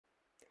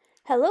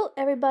Hello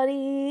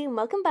everybody,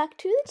 welcome back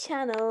to the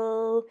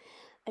channel.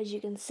 As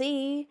you can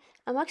see,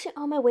 I'm actually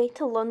on my way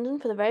to London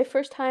for the very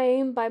first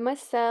time by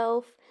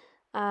myself.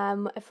 I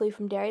flew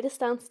from Derry to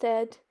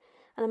Stansted,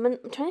 and I'm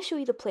trying to show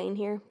you the plane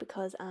here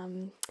because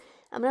I'm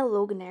in a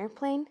Logan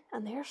airplane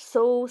and they're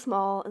so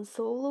small and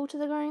so low to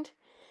the ground.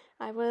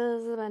 I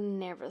was a bit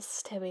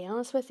nervous, to be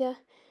honest with you.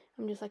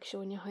 I'm just like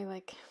showing you how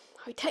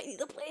tiny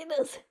the plane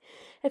is.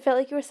 It felt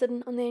like you were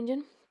sitting on the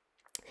engine.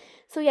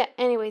 So yeah,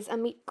 anyways,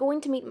 I'm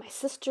going to meet my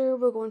sister.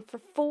 We're going for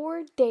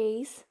 4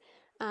 days.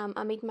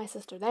 I'm meeting my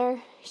sister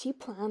there. She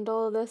planned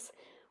all of this,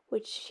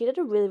 which she did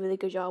a really, really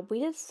good job.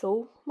 We did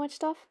so much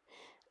stuff.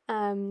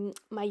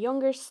 My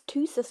younger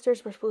two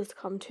sisters were supposed to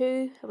come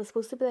too. It was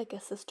supposed to be like a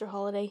sister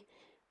holiday,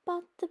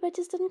 but the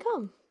bitches didn't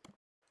come.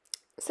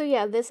 So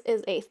yeah, this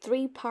is a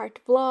 3-part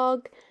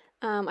vlog.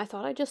 I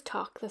thought I'd just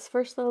talk this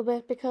first little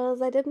bit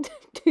because I didn't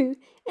do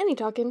any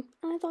talking,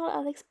 and I thought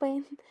I'd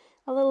explain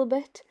a little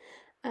bit.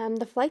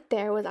 The flight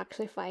there was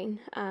actually fine.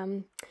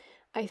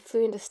 I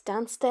flew into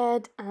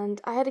Stansted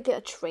and I had to get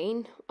a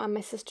train.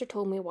 My sister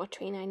told me what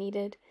train I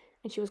needed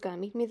and she was going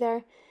to meet me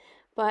there.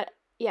 But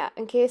yeah,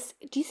 do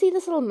you see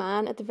this little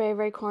man at the very,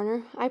 very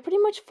corner? I pretty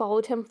much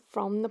followed him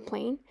from the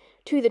plane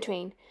to the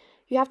train.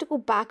 You have to go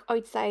back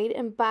outside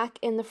and back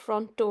in the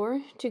front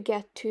door to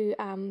get to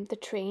the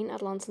train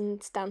at London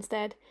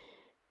Stansted.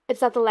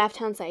 It's at the left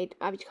hand side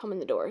after you come in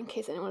the door, in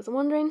case anyone was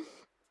wondering.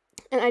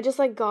 And I just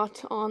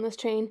got on this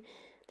train.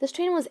 This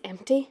train was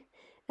empty,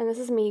 and this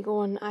is me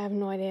going, I have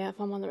no idea if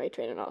I'm on the right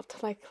train or not.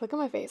 Look at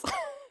my face.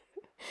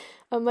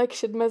 I'm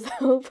shitting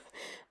myself,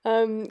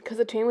 because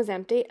the train was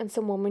empty, and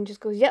some woman just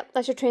goes, yep,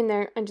 that's your train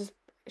there, and just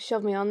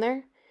shoved me on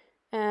there,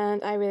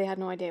 and I really had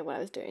no idea what I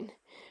was doing.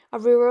 A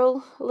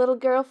rural little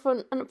girl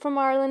from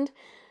Ireland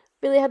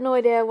really had no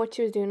idea what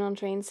she was doing on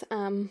trains,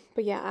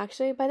 but yeah,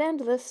 actually, by the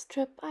end of this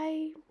trip,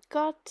 I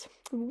got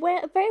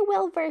very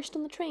well versed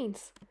on the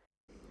trains.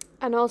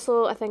 And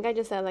also, I think I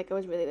just said it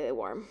was really, really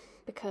warm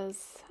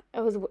because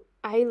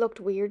I looked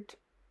weird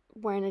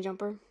wearing a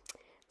jumper.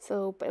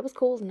 But it was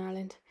cold in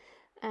Ireland.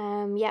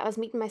 Yeah, I was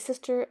meeting my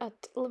sister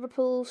at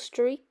Liverpool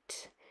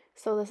Street.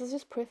 So this is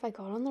just proof I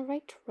got on the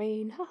right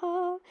train.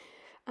 Haha.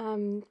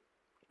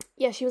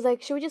 Yeah, she was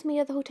like, should we just meet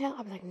at the hotel?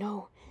 I was like,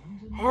 no.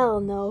 Hell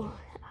no.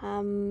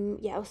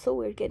 Yeah, it was so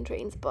weird getting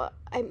trains, but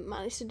I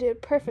managed to do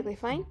it perfectly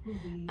fine.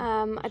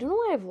 I don't know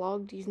why I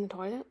vlogged using the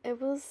toilet.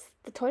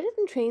 The toilet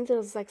in trains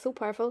is so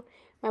powerful.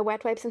 My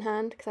wet wipes in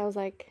hand, because I was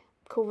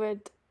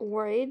COVID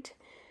worried.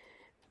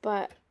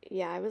 But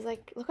yeah, I was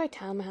look how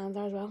tan my hands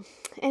are as well.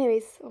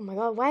 Anyways, oh my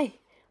god, why?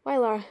 Why,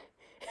 Laura?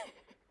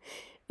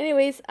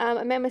 Anyways,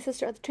 I met my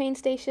sister at the train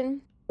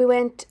station. We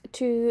went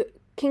to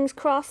King's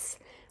Cross,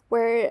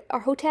 where our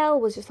hotel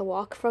was just a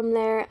walk from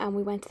there, and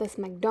we went to this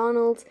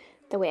McDonald's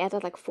that we ate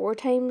at 4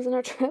 times in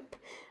our trip.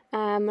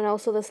 And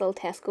also this little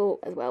Tesco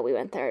as well. We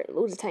went there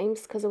loads of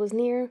times because it was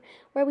near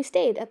where we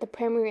stayed at the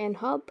Premier Inn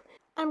hub.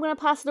 I'm going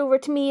to pass it over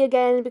to me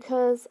again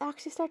because I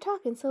actually start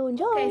talking, so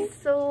enjoy. Okay,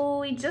 so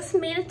we just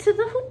made it to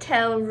the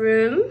hotel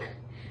room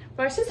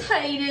versus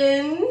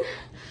hiding.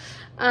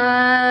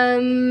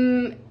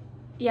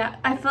 Yeah,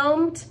 I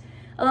filmed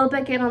a little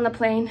bit getting on the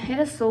plane. It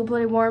is so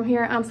bloody warm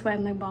here. I'm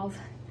sweating like balls.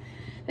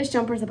 This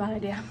jumper is a bad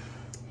idea.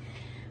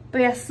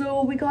 But yeah,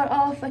 so we got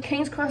off at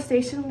King's Cross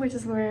Station, which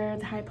is where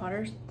the Harry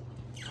Potter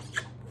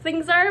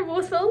things are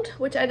was filmed,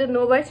 which I didn't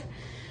know about.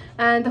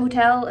 And the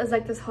hotel is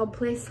this hub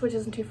place, which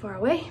isn't too far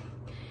away.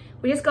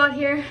 We just got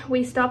here,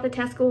 we stopped at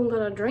Tesco and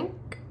got a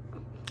drink.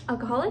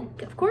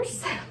 Alcoholic, of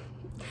course.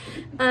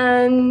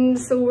 And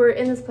so we're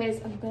in this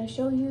place. I'm gonna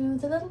show you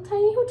the little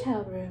tiny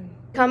hotel room.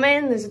 Come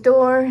in, there's a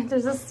door,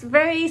 there's this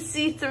very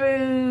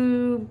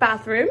see-through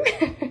bathroom.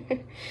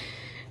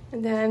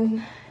 And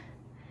then,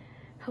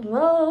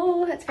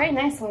 hello, it's very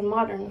nice and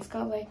modern. It's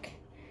got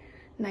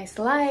nice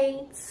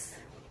lights,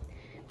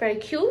 very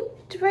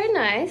cute, very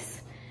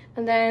nice.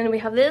 And then we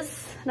have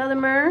this, another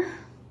mirror,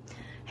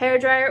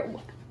 hairdryer,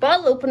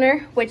 bottle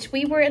opener, which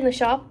we were in the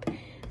shop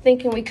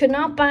thinking we could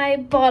not buy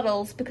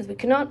bottles because we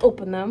could not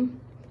open them,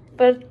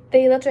 but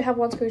they literally have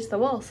one screw to the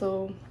wall,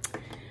 so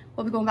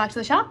we'll be going back to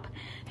the shop.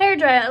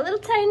 Hairdryer, a little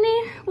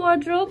tiny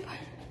wardrobe,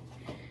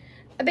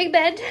 a big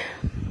bed,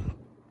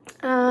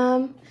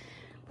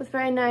 with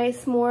very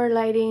nice, more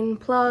lighting,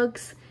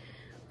 plugs,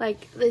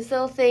 these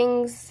little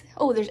things.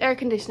 Oh, there's air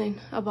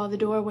conditioning above the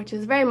door, which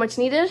is very much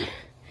needed,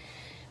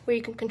 where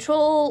you can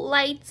control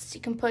lights. You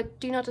can put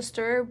do not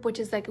disturb, which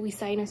is a wee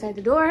sign outside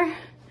the door.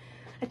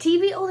 A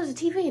TV, oh, there's a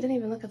TV, I didn't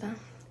even look at that.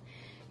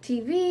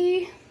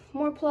 TV,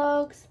 more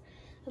plugs,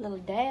 a little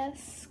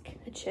desk,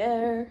 a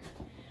chair,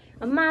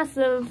 a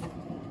massive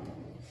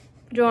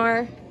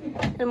drawer,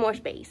 and more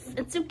space,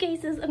 and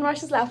suitcases, and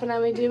Rush is laughing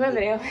at me doing my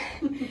video.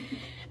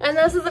 And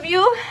this is the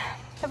view,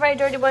 a very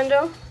dirty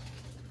window.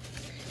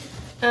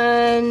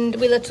 And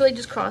we literally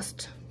just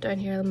crossed down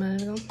here a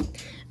minute ago.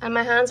 And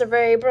my hands are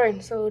very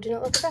brown, so do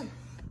not look at them.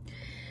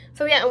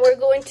 So yeah, and we're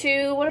going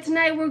to,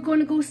 tonight we're going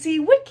to go see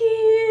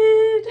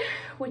Wicked,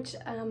 which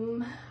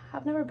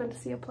I've never been to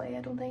see a play,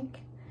 I don't think.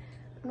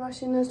 And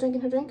Roisin is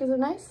drinking her drink, is it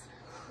nice?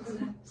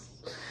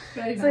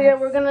 So yeah,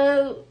 we're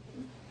gonna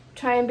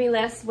try and be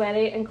less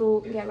sweaty and go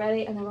get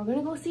ready, and then we're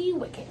gonna go see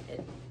Wicked.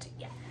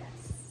 Yes.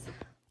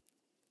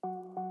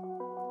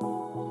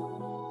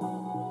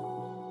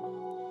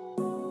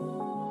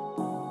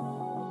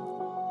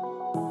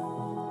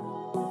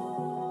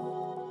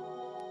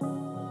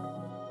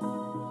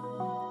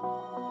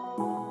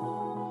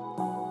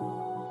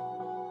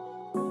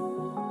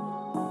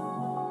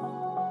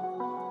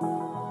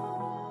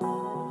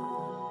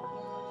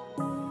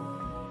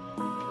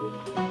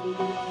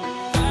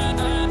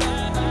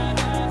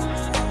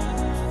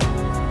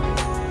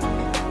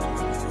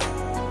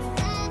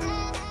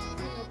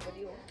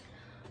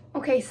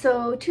 Okay,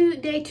 so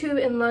day two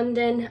in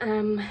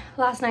London.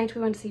 Last night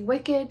we went to see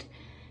Wicked. It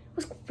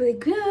was really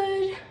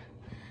good.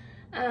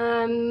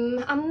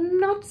 I'm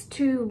not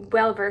too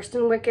well versed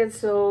in Wicked,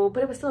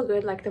 but it was still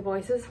good. Like the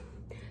voices,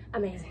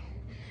 amazing.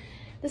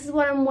 This is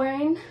what I'm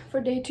wearing for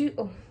day two.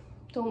 Oh,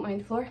 don't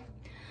mind the floor.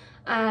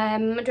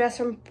 A dress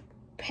from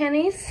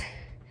Penny's.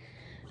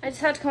 I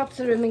just had to come up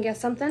to the room and get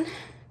something.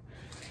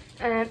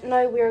 And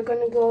now we're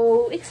gonna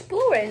go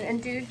exploring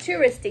and do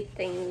touristy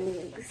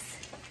things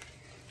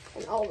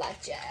and all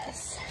that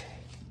jazz.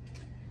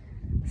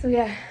 So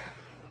yeah,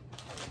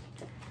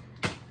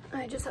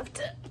 I just have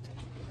to,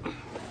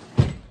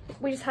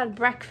 we just had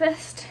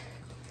breakfast,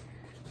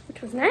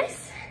 which was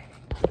nice.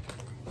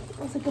 It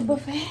was like a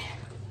buffet.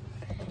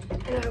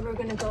 And now we're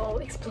gonna go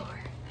explore.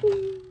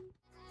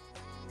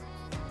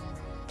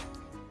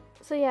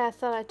 So yeah, I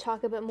thought I'd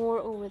talk a bit more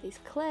over these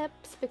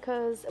clips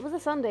because it was a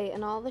Sunday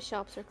and all the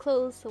shops are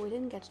closed, so we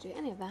didn't get to do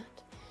any of that.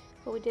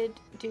 But we did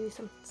do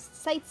some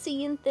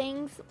sightseeing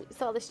things. We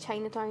saw this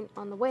Chinatown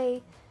on the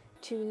way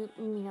to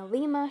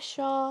Minalima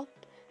shop.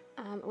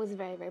 It was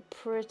very, very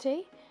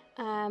pretty.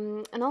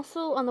 And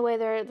also on the way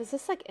there's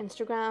this like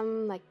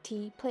Instagram like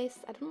tea place.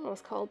 I don't know what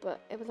it's called, but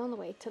it was on the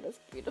way to this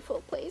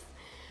beautiful place.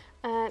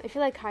 If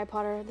you like Harry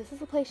Potter, this is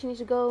the place you need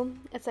to go.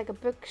 It's like a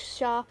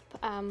bookshop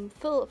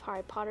full of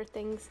Harry Potter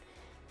things.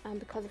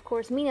 Because of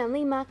course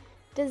Minalima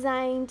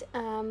designed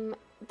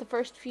the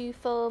first few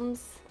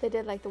films. They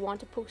did like the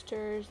wanted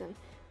posters, and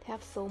they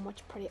have so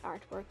much pretty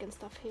artwork and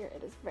stuff here.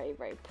 It is very,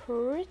 very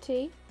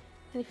pretty.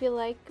 And if you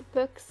like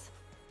books,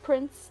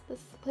 prints, this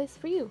is the place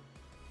for you.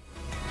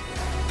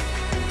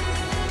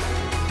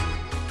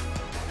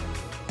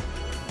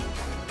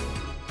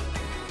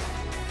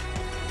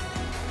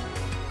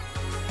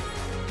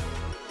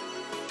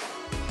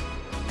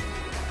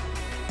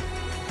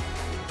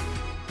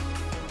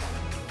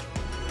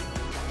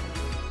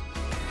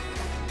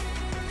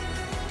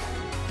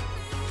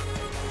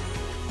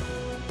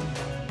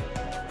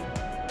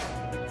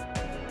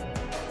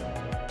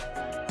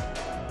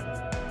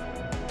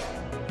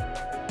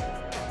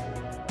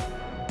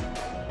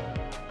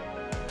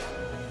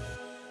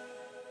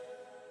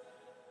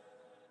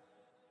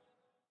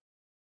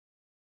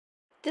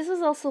 This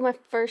was also my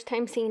first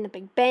time seeing the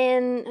Big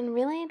Ben, and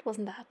really it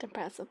wasn't that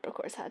impressive, but of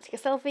course I had to take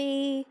a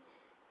selfie.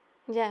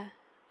 Yeah,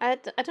 I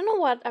don't know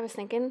what I was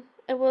thinking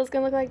it was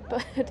gonna look like,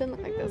 but it didn't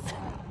look like this.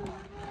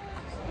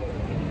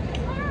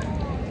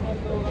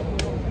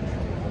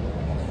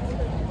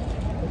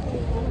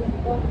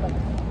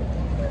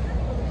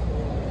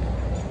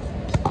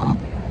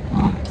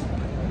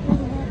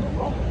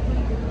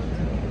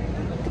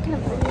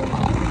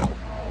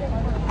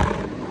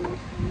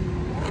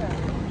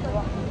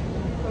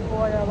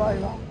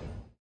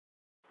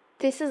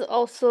 This is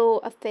also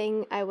a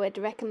thing I would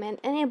recommend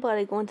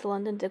anybody going to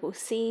London to go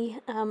see.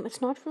 It's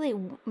not really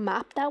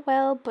mapped that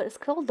well, but it's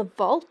called the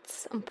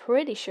Vaults, I'm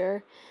pretty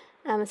sure.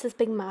 It's this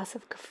big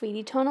massive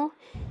graffiti tunnel,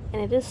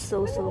 and it is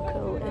so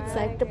cool. It's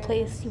like the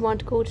place you want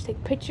to go to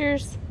take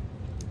pictures.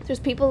 There's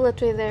people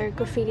literally there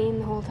graffitiing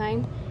the whole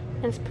time,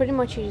 and it's pretty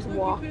much you just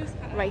walk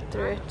right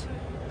through it.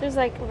 There's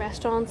like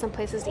restaurants and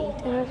places to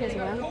eat in it as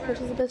well, which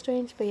is a bit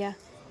strange, but yeah,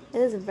 it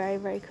is very,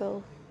 very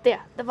cool.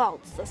 Yeah, the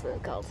Vaults, that's what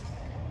it's called.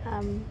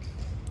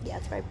 Yeah,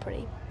 it's very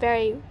pretty.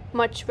 Very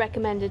much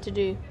recommended to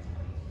do.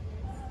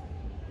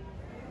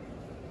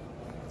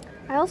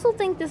 I also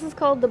think this is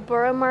called the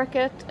Borough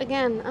Market.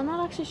 Again, I'm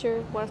not actually sure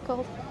what it's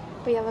called.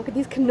 But yeah, look at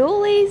these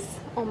cannolis.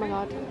 Oh my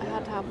god, I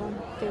had to have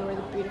one. They were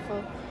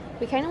beautiful.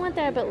 We kind of went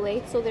there a bit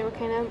late, so they were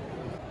kind of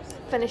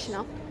finishing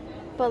up.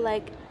 But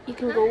like, you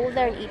can go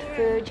there and eat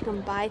food, you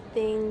can buy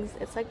things.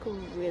 It's like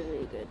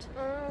really good.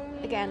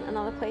 Again,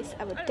 another place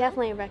I would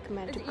definitely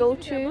recommend to go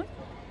to.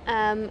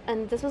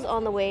 And this was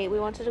on the way. We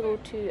wanted to go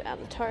to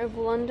the Tower of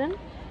London,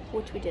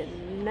 which we did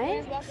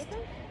next.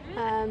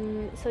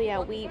 So yeah,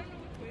 we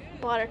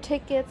bought our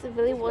tickets. It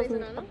really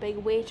wasn't a big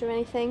wait or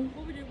anything.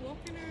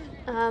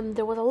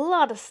 There was a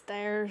lot of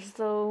stairs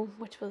though,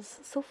 which was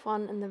so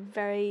fun in the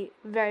very,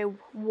 very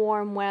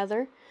warm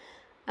weather.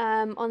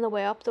 On the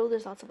way up though,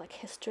 there's lots of like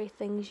history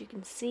things you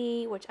can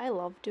see, which I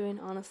love doing,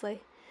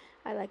 honestly.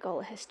 I like all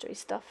the history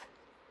stuff.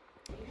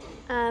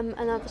 And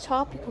at the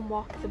top you can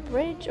walk the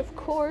bridge, of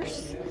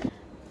course,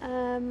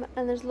 and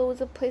there's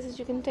loads of places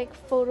you can take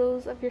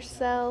photos of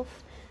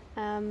yourself,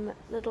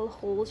 little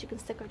holes you can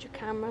stick out your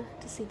camera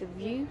to see the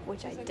view,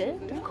 which I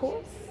did, of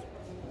course.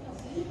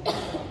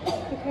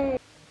 Okay.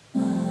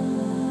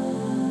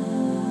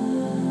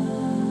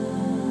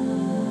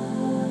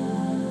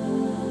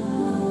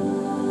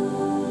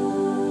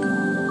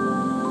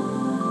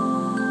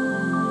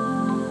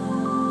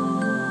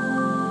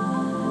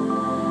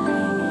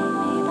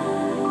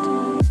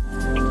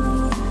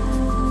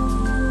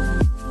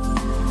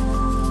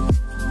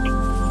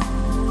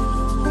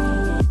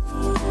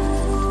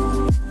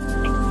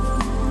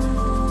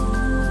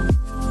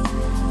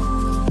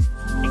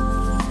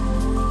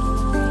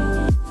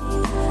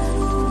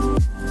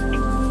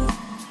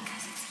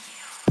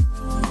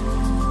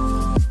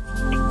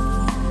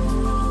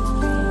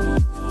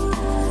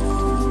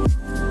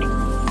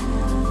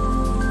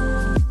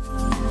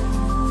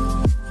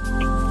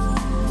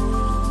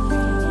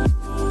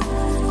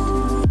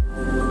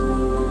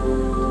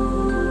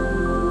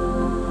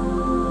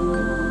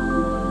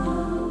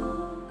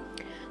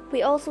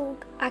 also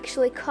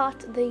actually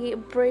caught the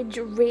bridge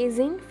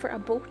raising for a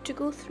boat to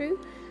go through,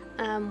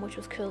 which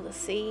was cool to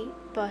see,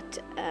 but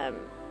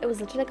it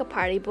was literally like a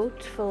party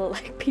boat full of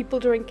like people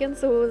drinking,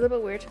 so it was a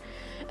bit weird.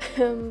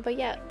 But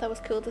yeah, that was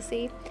cool to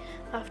see.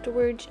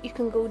 Afterwards, you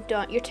can go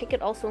down. Your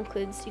ticket also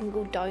includes you can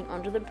go down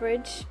under the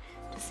bridge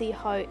to see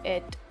how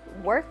it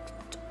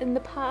worked in the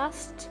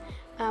past.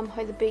 How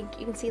you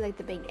can see like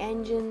the big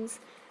engines,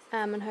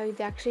 and how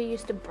they actually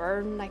used to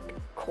burn like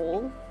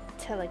coal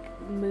to like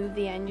move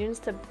the engines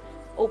to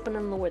open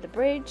and lower the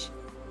bridge.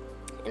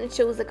 And it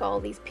shows like all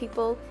these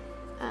people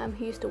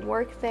who used to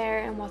work there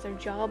and what their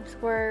jobs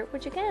were,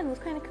 which again was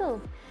kind of cool.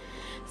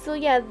 So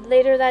yeah,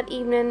 later that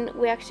evening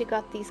we actually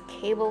got these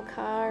cable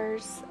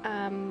cars,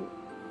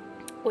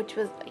 which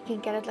was, you can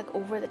get it like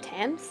over the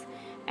Thames,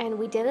 and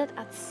we did it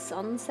at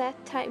sunset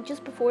time,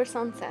 just before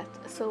sunset,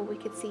 so we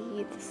could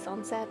see the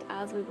sunset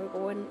as we were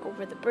going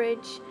over the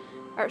bridge,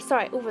 or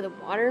sorry, over the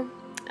water.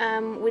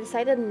 We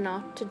decided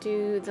not to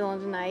do the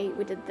London Eye,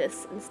 we did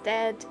this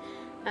instead,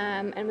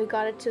 and we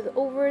got it to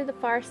over the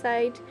far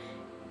side,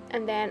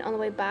 and then on the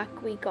way back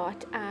we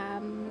got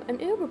an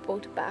Uber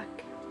boat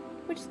back,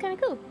 which is kind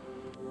of cool.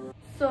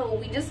 So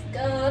we just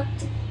got a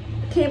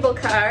cable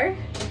car,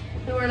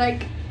 and we're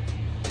like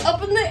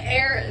up in the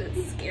air.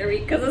 It's scary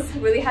because it's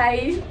really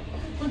high.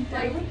 Like,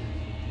 I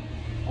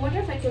wonder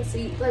if I can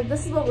see, like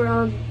this is what we're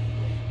on.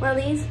 One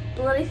of these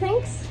bloody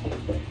things.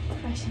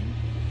 Crashing.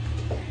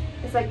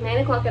 It's like 9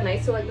 o'clock at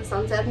night, so like the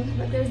sun's setting.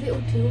 Like there's the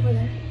O2 over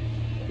there.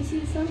 You see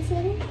the sun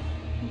setting?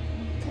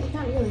 You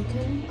can't really,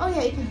 can you? Oh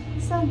yeah, you can.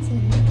 The sun's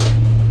setting.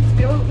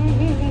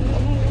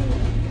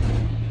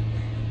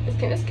 It's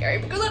kind of scary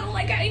because I don't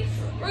like heights.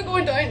 We're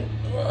going down.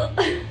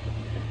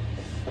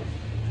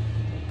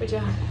 But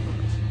yeah,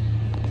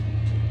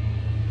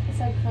 it's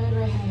like very,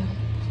 very high up.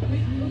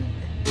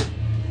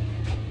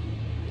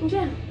 And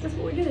yeah, that's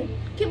what we're doing.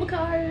 Cable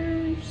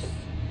cars.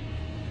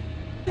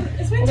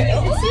 It's meant to be.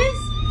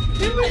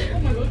 Oh my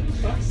god, it's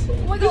fast. Oh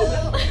my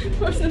god.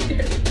 I'm so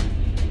scared.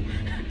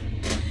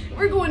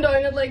 We're going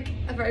down at like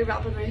a very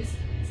rapid race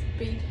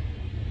speed.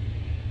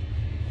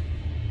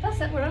 That's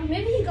it, we're on.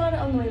 Maybe he got it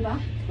on the way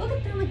back. Look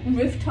at the like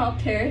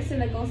rooftop terrace they're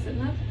like all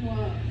sitting at.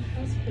 Wow,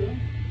 that's cool.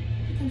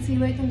 You can see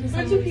like into some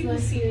Imagine people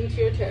like, seeing into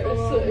your terrace.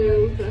 Oh,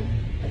 Okay.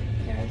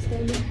 terrace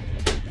down there.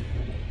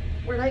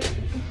 We're like,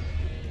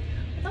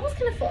 that was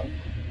kind of fun.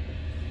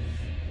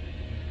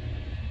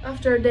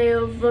 After a day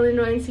of running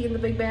around seeing the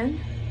Big Ben.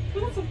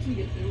 Well, that's up to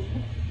you.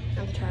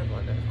 And the Tower of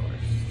London, of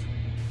course.